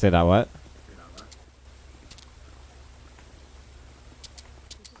 Say that what?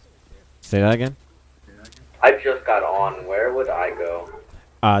 Say that again? I just got on. Where would I go?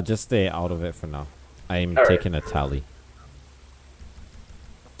 Just stay out of it for now. I'm All right. taking a tally.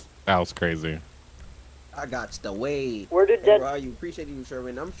 That was crazy. I got the way. Where did Hey, that? bro, are you? Appreciate you,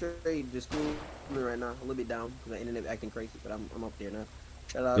 Sherwin. I'm sure he just screwed me right now. A little bit down because the internet acting crazy, but I'm up there now.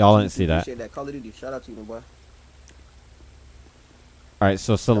 Shout out Y'all to didn't you, see that. Appreciate that. Call of Duty. Shout out to you, my boy. Alright,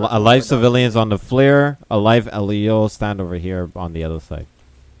 so alive civilians on the flare, alive Elio, stand over here on the other side.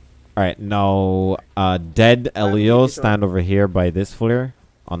 Alright, now dead Elio, stand over here by this flare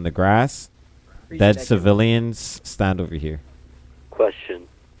on the grass. Dead civilians, stand over here. Question.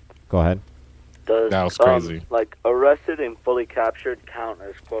 Go ahead. Does That was crazy. like arrested and fully captured count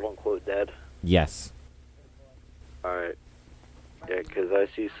as quote unquote dead? Yes. All right. Yeah, 'cause I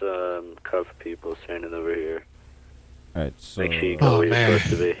see some cuffed people standing over here. Alright, so Make sure you go where you're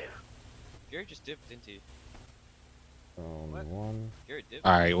supposed to be. Gary just dipped, didn't he? one. Gary dipped.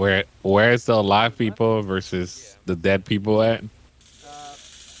 All right, where's the alive people versus the dead people at? Boy, I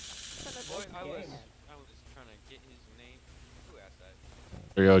was trying to get his name. Who asked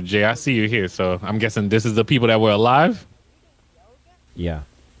that? Yo, Jay, I see you here, so I'm guessing this is the people that were alive? Yeah.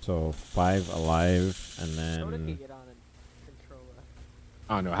 So 5 alive and then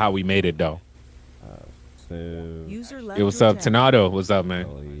I don't know how we made it, though. User left Yo, what's your up, channel. Tornado? What's up, man?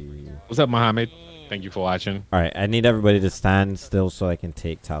 What's up, Mohammed? Thank you for watching. Alright, I need everybody to stand still so I can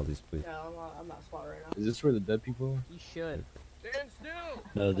take tallies, please. I'm not spot right now. Is this where the dead people are? You should.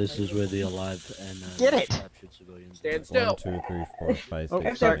 No, this is where the alive and Get it! captured civilians. Stand still. 1, 2, 3, 4, 5, 6,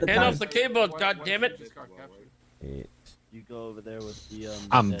 Oh, 7, hand off eight, the keyboard, god damn it! 8. You go over there with the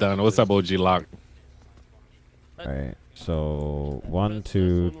I'm dead done. What's up, OG Lock? Alright, so 1,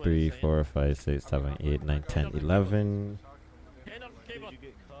 2, 3, 4, 5, 6, 7, 8, 9, 10, 11.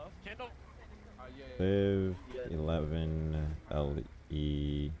 5, 11,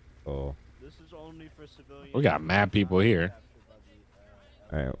 LE, oh. This is only for civilians. We got mad people here.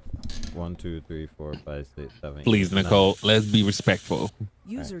 Alright, 1, 2, 3, 4, 5, 6, 7. Please, 8, 9. Nicole, let's be respectful.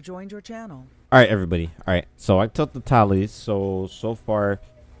 User joined your channel. Alright, everybody. Alright, so I took the tallies. So far,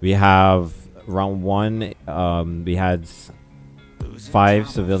 we have round 1. We had 5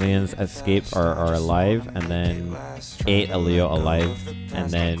 civilians escaped or are alive, and then 8 Leo alive, and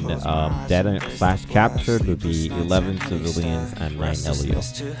then dead / captured would be 11 civilians and 9 Leo.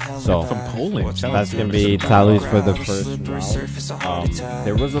 So that's gonna be tallies for the first round.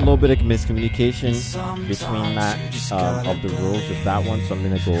 There was a little bit of miscommunication between that of the rules with that one, so I'm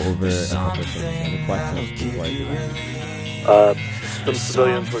gonna go over a couple of things. Any questions before I do that? Some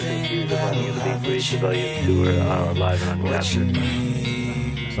civilians were confused. It's only going to be 3 civilians who were alive and uncaptured.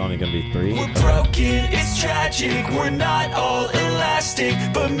 It's only going to be 3? We're broken, it's tragic, we're not all elastic,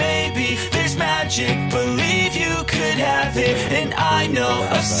 but maybe there's magic, believe you could have it. And I know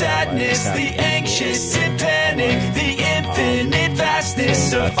of sadness, the anxious and panic, the infinite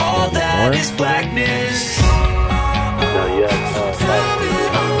vastness of all that is blackness. No, yeah,